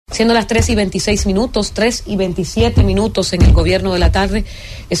Siendo las 3:26, 3:27 en el gobierno de la tarde,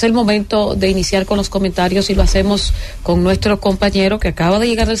 es el momento de iniciar con los comentarios y lo hacemos con nuestro compañero que acaba de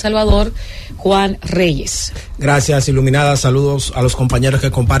llegar de El Salvador, Juan Reyes. Gracias, Iluminada. Saludos a los compañeros que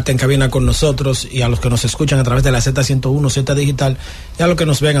comparten cabina con nosotros y a los que nos escuchan a través de la Z101, Z Digital, y a los que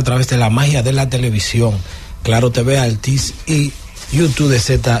nos ven a través de la magia de la televisión, Claro TV, Altiz y YouTube de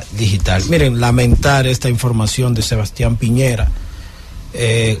Z Digital. Miren, lamentar esta información de Sebastián Piñera.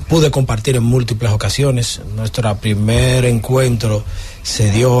 Pude compartir en múltiples ocasiones. Nuestro primer encuentro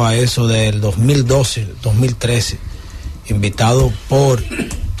se dio a eso del 2012-2013, invitado por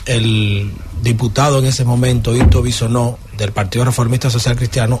el diputado en ese momento, Hito Bisonó, del Partido Reformista Social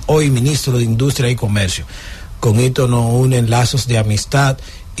Cristiano, hoy ministro de Industria y Comercio. Con Hito nos unen lazos de amistad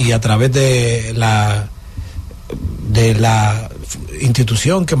y a través de la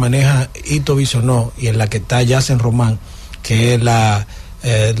institución que maneja Hito Bisonó y en la que está Yacen Román, que es la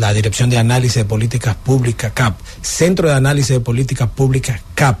Dirección de Análisis de Políticas Públicas, CAP, Centro de Análisis de Políticas Públicas,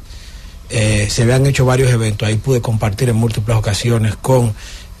 CAP. Se habían hecho varios eventos, ahí pude compartir en múltiples ocasiones con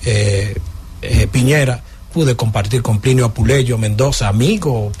Piñera, pude compartir con Plinio Apuleyo Mendoza,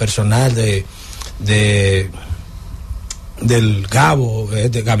 amigo personal del Gabo,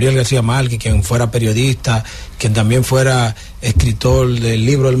 de Gabriel García Márquez, quien fuera periodista, quien también fuera escritor del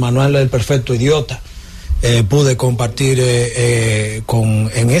libro El Manual del Perfecto Idiota. Pude compartir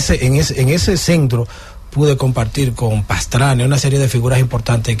en ese centro, pude compartir con Pastrana, una serie de figuras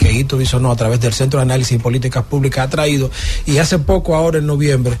importantes que Hito Bisonó a través del Centro de Análisis y Políticas Públicas ha traído, y hace poco, ahora en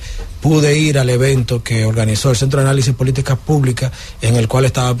noviembre, pude ir al evento que organizó el Centro de Análisis y Políticas Públicas, en el cual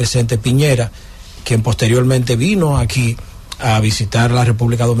estaba presente Piñera, quien posteriormente vino aquí a visitar la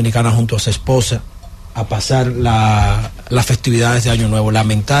República Dominicana junto a su esposa, a pasar las festividades de Año Nuevo.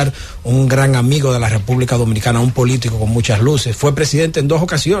 Lamentar un gran amigo de la República Dominicana, un político con muchas luces. Fue presidente en 2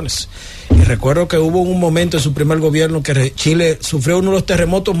 ocasiones. Y recuerdo que hubo un momento en su primer gobierno que Chile sufrió uno de los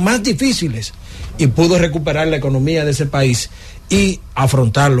terremotos más difíciles y pudo recuperar la economía de ese país y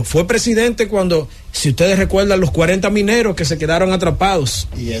afrontarlo. Fue presidente cuando, si ustedes recuerdan, los 40 mineros que se quedaron atrapados.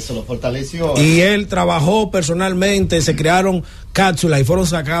 Y eso lo fortaleció. Y él trabajó personalmente, se crearon cápsulas y fueron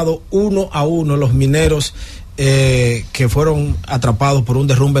sacados uno a uno los mineros que fueron atrapados por un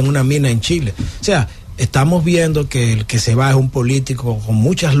derrumbe en una mina en Chile. O sea, estamos viendo que el que se va es un político con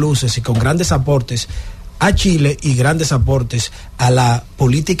muchas luces y con grandes aportes a Chile y grandes aportes a la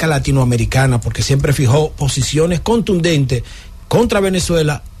política latinoamericana, porque siempre fijó posiciones contundentes contra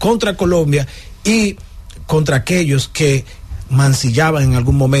Venezuela, contra Colombia y contra aquellos que mancillaban en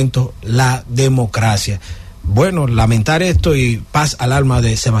algún momento la democracia. Bueno, lamentar esto y paz al alma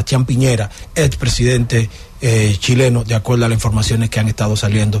de Sebastián Piñera, expresidente chileno, de acuerdo a las informaciones que han estado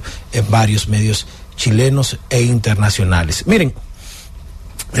saliendo en varios medios chilenos e internacionales. Miren,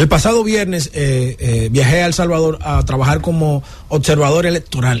 el pasado viernes viajé a El Salvador a trabajar como observador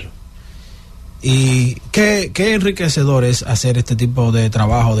electoral. Y qué enriquecedor es hacer este tipo de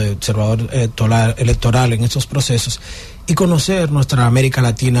trabajo de observador electoral en estos procesos y conocer nuestra América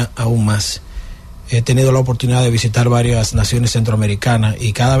Latina aún más. He tenido la oportunidad de visitar varias naciones centroamericanas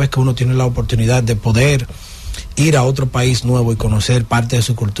y cada vez que uno tiene la oportunidad de poder ir a otro país nuevo y conocer parte de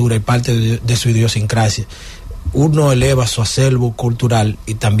su cultura y parte de su idiosincrasia, uno eleva su acervo cultural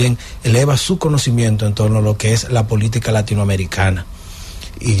y también eleva su conocimiento en torno a lo que es la política latinoamericana.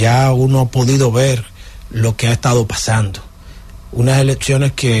 Y ya uno ha podido ver lo que ha estado pasando. Unas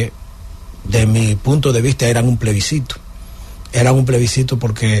elecciones que, de mi punto de vista, eran un plebiscito. Eran un plebiscito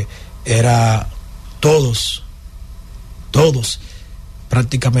porque todos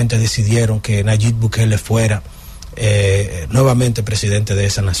prácticamente decidieron que Nayib Bukele fuera nuevamente presidente de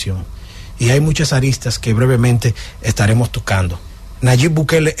esa nación. Y hay muchas aristas que brevemente estaremos tocando. Nayib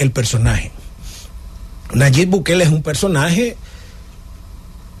Bukele, el personaje. Nayib Bukele es un personaje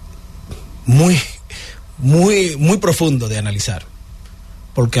muy profundo de analizar,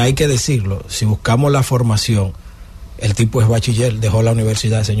 porque hay que decirlo, si buscamos la formación, el tipo es bachiller, dejó la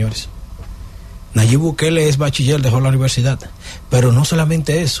universidad, señores. Nayib Bukele es bachiller, dejó la universidad, pero no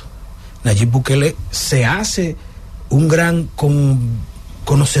solamente eso, Nayib Bukele se hace un gran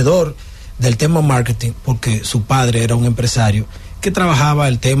conocedor del tema marketing, porque su padre era un empresario que trabajaba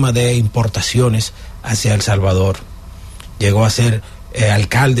el tema de importaciones hacia El Salvador. Llegó a ser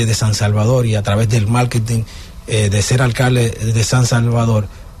alcalde de San Salvador y a través del marketing de ser alcalde de San Salvador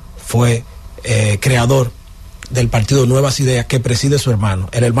fue creador del partido Nuevas Ideas que preside su hermano.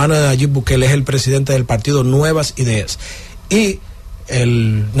 El hermano de Nayib Bukele es el presidente del partido Nuevas Ideas y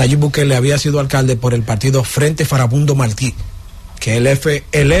Nayib Bukele había sido alcalde por el partido Frente Farabundo Martí, que es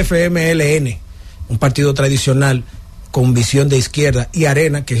el FMLN, un partido tradicional con visión de izquierda, y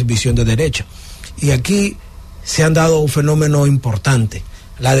Arena, que es visión de derecha. Y aquí se han dado un fenómeno importante.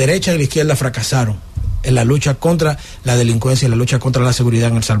 La derecha y la izquierda fracasaron en la lucha contra la delincuencia y la lucha contra la seguridad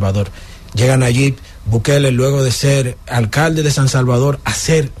en El Salvador. Llegan allí Bukele, luego de ser alcalde de San Salvador, a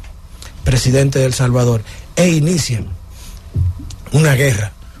ser presidente de El Salvador, e inician una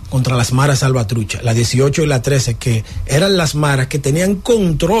guerra contra las maras salvatruchas, la 18 y la 13, que eran las maras que tenían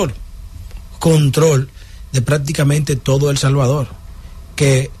control de prácticamente todo El Salvador,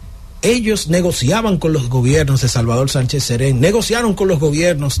 que ellos negociaban con los gobiernos de Salvador Sánchez Serén, negociaron con los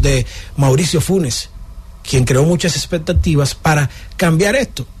gobiernos de Mauricio Funes, quien creó muchas expectativas para cambiar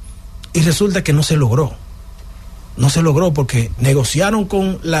esto, y resulta que no se logró porque negociaron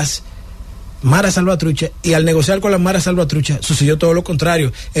con las maras salvatruchas, y al negociar con las maras salvatruchas sucedió todo lo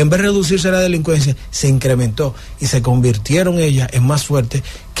contrario. En vez de reducirse la delincuencia, se incrementó y se convirtieron ellas en más fuertes,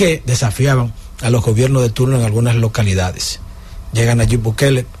 que desafiaban a los gobiernos de turno en algunas localidades. Llegan allí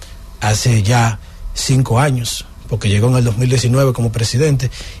Bukele hace ya 5 años, porque llegó en el 2019 como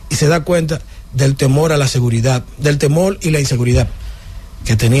presidente, y se da cuenta del temor a la seguridad, del temor y la inseguridad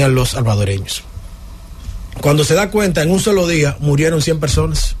que tenían los salvadoreños. Cuando se da cuenta, en un solo día murieron 100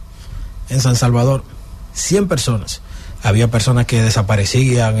 personas en San Salvador. 100 personas. Había personas que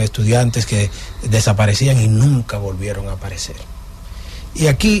desaparecían, estudiantes que desaparecían y nunca volvieron a aparecer. Y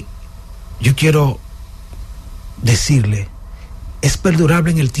aquí yo quiero decirle, ¿es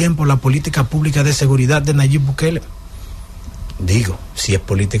perdurable en el tiempo la política pública de seguridad de Nayib Bukele? Digo, si es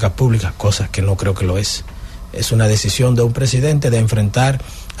política pública, cosa que no creo que lo es. Es una decisión de un presidente de enfrentar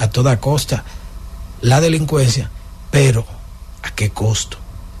a toda costa la delincuencia, pero ¿a qué costo?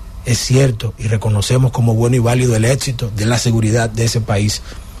 Es cierto y reconocemos como bueno y válido el éxito de la seguridad de ese país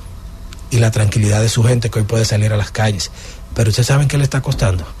y la tranquilidad de su gente que hoy puede salir a las calles, pero ¿ustedes saben qué le está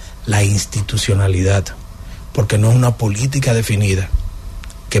costando? La institucionalidad, porque no es una política definida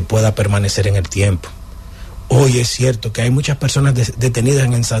que pueda permanecer en el tiempo. Hoy es cierto que hay muchas personas detenidas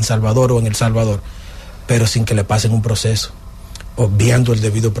en San Salvador o en El Salvador, pero sin que le pasen un proceso, obviando el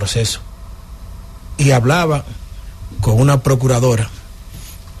debido proceso. Y hablaba con una procuradora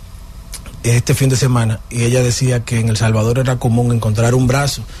este fin de semana, y ella decía que en El Salvador era común encontrar un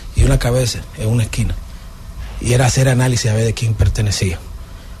brazo y una cabeza en una esquina, y era hacer análisis a ver de quién pertenecía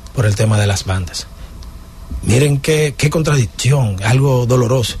por el tema de las bandas. Miren qué contradicción, algo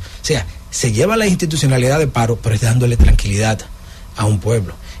doloroso. O sea, se lleva la institucionalidad de paro, pero es dándole tranquilidad a un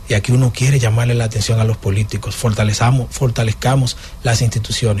pueblo. Y aquí uno quiere llamarle la atención a los políticos, fortalezcamos las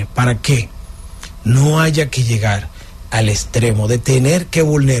instituciones para que no haya que llegar al extremo de tener que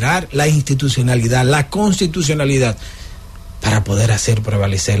vulnerar la institucionalidad, la constitucionalidad, para poder hacer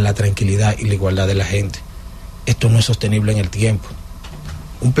prevalecer la tranquilidad y la igualdad de la gente. Esto no es sostenible en el tiempo.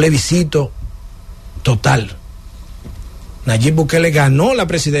 Un plebiscito total. Nayib Bukele ganó la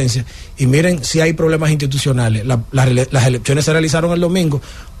presidencia, y miren si hay problemas institucionales. Las elecciones se realizaron el domingo.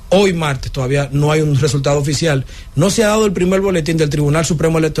 Hoy martes todavía no hay un resultado oficial. No se ha dado el primer boletín del Tribunal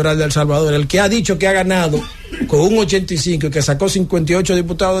Supremo Electoral de El Salvador. El que ha dicho que ha ganado con un 85 y que sacó 58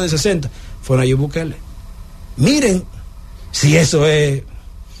 diputados de 60 fue Nayib Bukele. Miren si eso es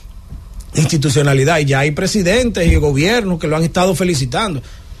institucionalidad, y ya hay presidentes y gobiernos que lo han estado felicitando.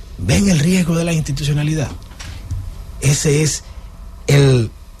 ¿Ven el riesgo de la institucionalidad? Ese es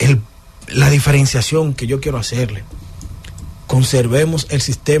la diferenciación que yo quiero hacerle. Conservemos el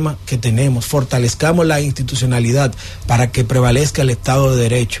sistema que tenemos, fortalezcamos la institucionalidad para que prevalezca el Estado de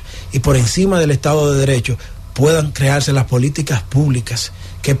Derecho, y por encima del Estado de Derecho puedan crearse las políticas públicas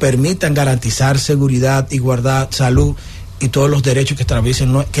que permitan garantizar seguridad, igualdad, salud y todos los derechos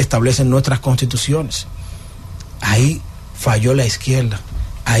que establecen nuestras constituciones. Ahí falló la izquierda,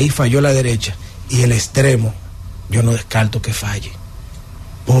 ahí falló la derecha, y el extremo yo no descarto que falle,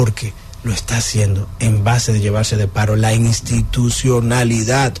 porque lo está haciendo en base de llevarse de paro la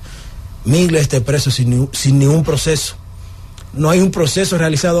institucionalidad. Miles de presos sin ningún proceso. No hay un proceso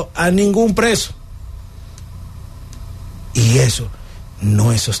realizado a ningún preso. Y eso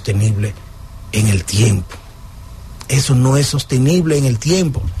no es sostenible en el tiempo. Eso no es sostenible en el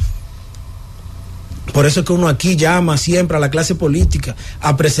tiempo. Por eso es que uno aquí llama siempre a la clase política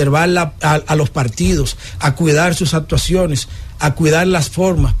a preservar a los partidos, a cuidar sus actuaciones, a cuidar las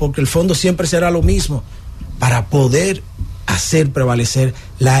formas, porque el fondo siempre será lo mismo, para poder hacer prevalecer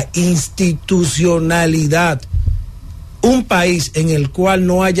la institucionalidad. Un país en el cual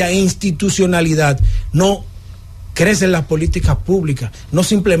no haya institucionalidad, no crecen las políticas públicas, no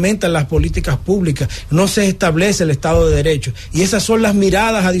se implementan las políticas públicas, no se establece el Estado de Derecho. Y esas son las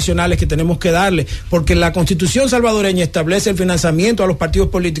miradas adicionales que tenemos que darle, porque la Constitución salvadoreña establece el financiamiento a los partidos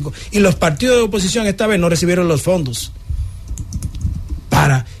políticos, y los partidos de oposición esta vez no recibieron los fondos.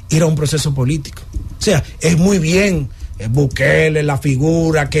 para ir a un proceso político. O sea, es muy bien Bukele, la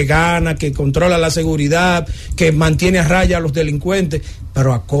figura que gana, que controla la seguridad, que mantiene a raya a los delincuentes,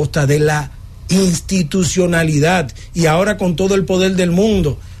 pero a costa de la institucionalidad. Y ahora, con todo el poder del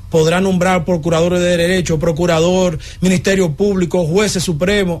mundo, podrá nombrar procuradores de derecho, procurador, ministerio público, jueces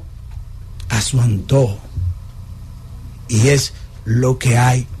supremos, a su antojo. Y es lo que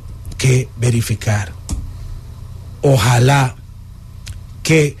hay que verificar. Ojalá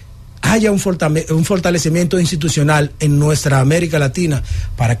que haya un fortalecimiento institucional en nuestra América Latina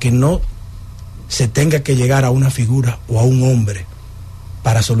para que no se tenga que llegar a una figura o a un hombre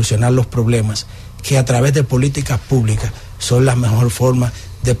para solucionar los problemas que a través de políticas públicas son la mejor forma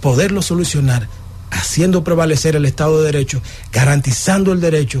de poderlo solucionar, haciendo prevalecer el Estado de Derecho, garantizando el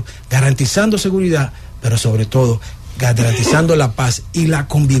derecho, garantizando seguridad, pero sobre todo garantizando la paz y la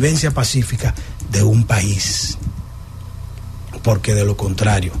convivencia pacífica de un país. Porque de lo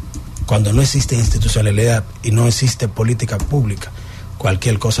contrario, cuando no existe institucionalidad y no existe política pública,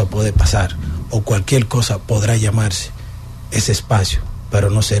 cualquier cosa puede pasar o cualquier cosa podrá llamarse ese espacio, pero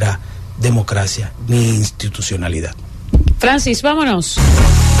no será democracia ni institucionalidad. Francis, vámonos.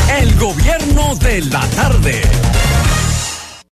 El gobierno de la tarde.